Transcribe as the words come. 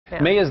Yeah.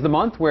 May is the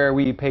month where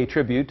we pay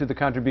tribute to the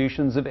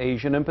contributions of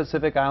Asian and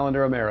Pacific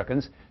Islander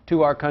Americans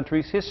to our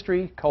country's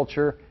history,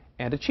 culture,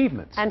 and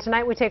achievements. And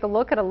tonight we take a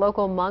look at a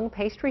local Hmong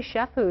pastry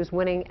chef who's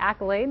winning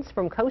accolades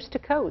from coast to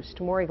coast.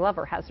 Maury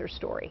Glover has her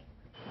story.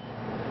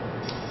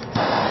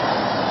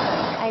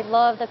 I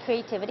love the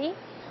creativity.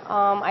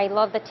 I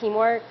love the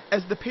teamwork.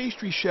 As the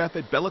pastry chef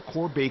at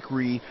Bellecour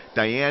Bakery,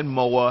 Diane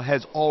Moa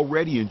has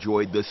already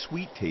enjoyed the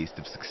sweet taste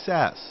of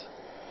success.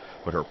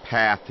 But her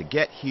path to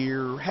get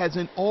here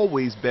hasn't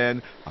always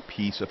been a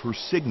piece of her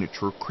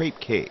signature crepe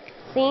cake.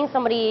 Seeing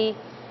somebody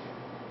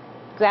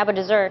grab a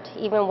dessert,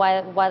 even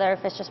whether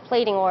if it's just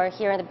plating or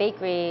here in the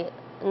bakery,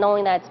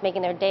 knowing that it's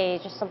making their day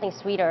just something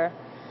sweeter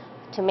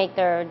to make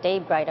their day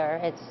brighter,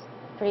 it's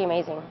pretty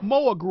amazing.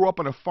 Moa grew up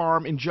on a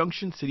farm in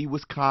Junction City,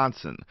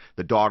 Wisconsin,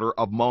 the daughter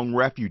of Hmong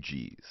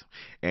refugees.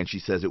 And she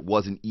says it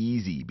wasn't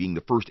easy being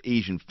the first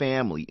Asian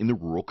family in the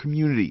rural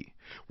community,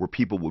 where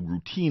people would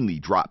routinely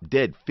drop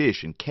dead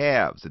fish and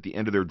calves at the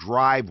end of their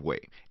driveway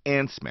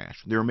and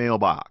smash their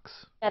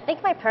mailbox. I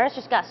think my parents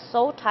just got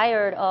so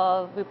tired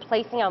of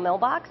replacing our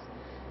mailbox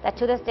that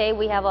to this day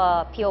we have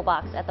a P.O.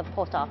 box at the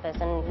post office,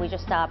 and we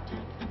just stopped.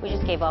 We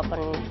just gave up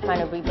on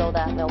trying to rebuild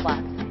that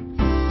mailbox.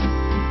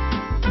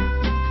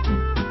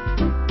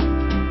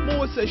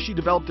 Moa says she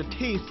developed a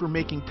taste for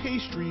making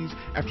pastries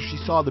after she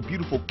saw the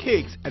beautiful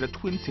cakes at a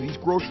Twin Cities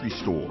grocery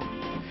store.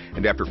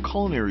 And after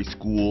culinary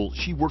school,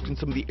 she worked in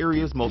some of the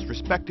area's most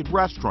respected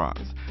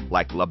restaurants,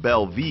 like La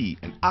Belle Vie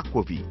and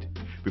Aquavit,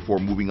 before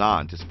moving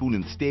on to Spoon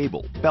and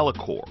Stable,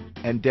 Bellecour,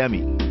 and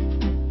Demi.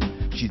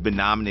 She's been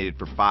nominated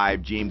for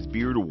 5 James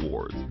Beard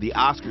Awards, the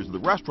Oscars of the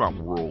restaurant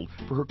world,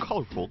 for her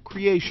colorful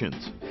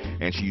creations.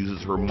 And she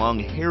uses her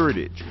Hmong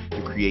heritage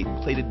to create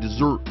plated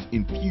desserts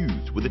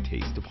infused with a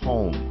taste of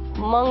home.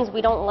 Hmongs,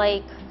 we don't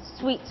like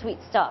sweet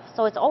stuff,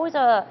 so it's always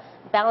a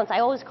balance. I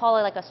always call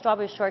it like a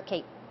strawberry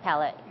shortcake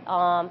palette,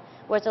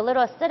 where it's a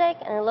little acidic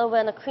and a little bit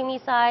on the creamy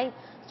side,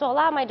 so a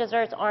lot of my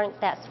desserts aren't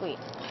that sweet.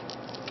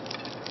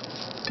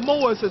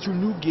 Moa says her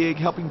new gig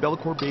helping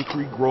Bellecour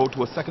Bakery grow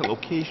to a second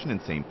location in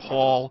St.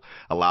 Paul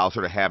allows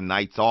her to have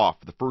nights off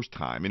for the first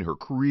time in her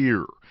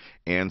career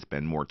and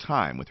spend more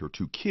time with her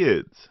 2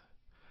 kids.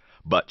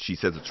 But she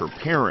says it's her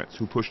parents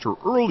who pushed her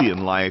early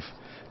in life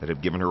that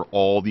have given her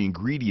all the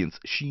ingredients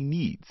she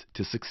needs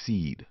to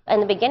succeed. In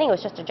the beginning it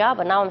was just a job,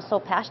 but now I'm so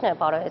passionate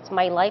about it. It's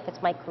my life,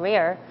 it's my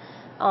career,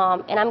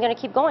 and I'm going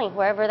to keep going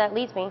wherever that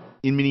leads me.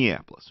 In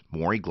Minneapolis,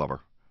 Maury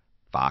Glover,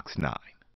 Fox 9.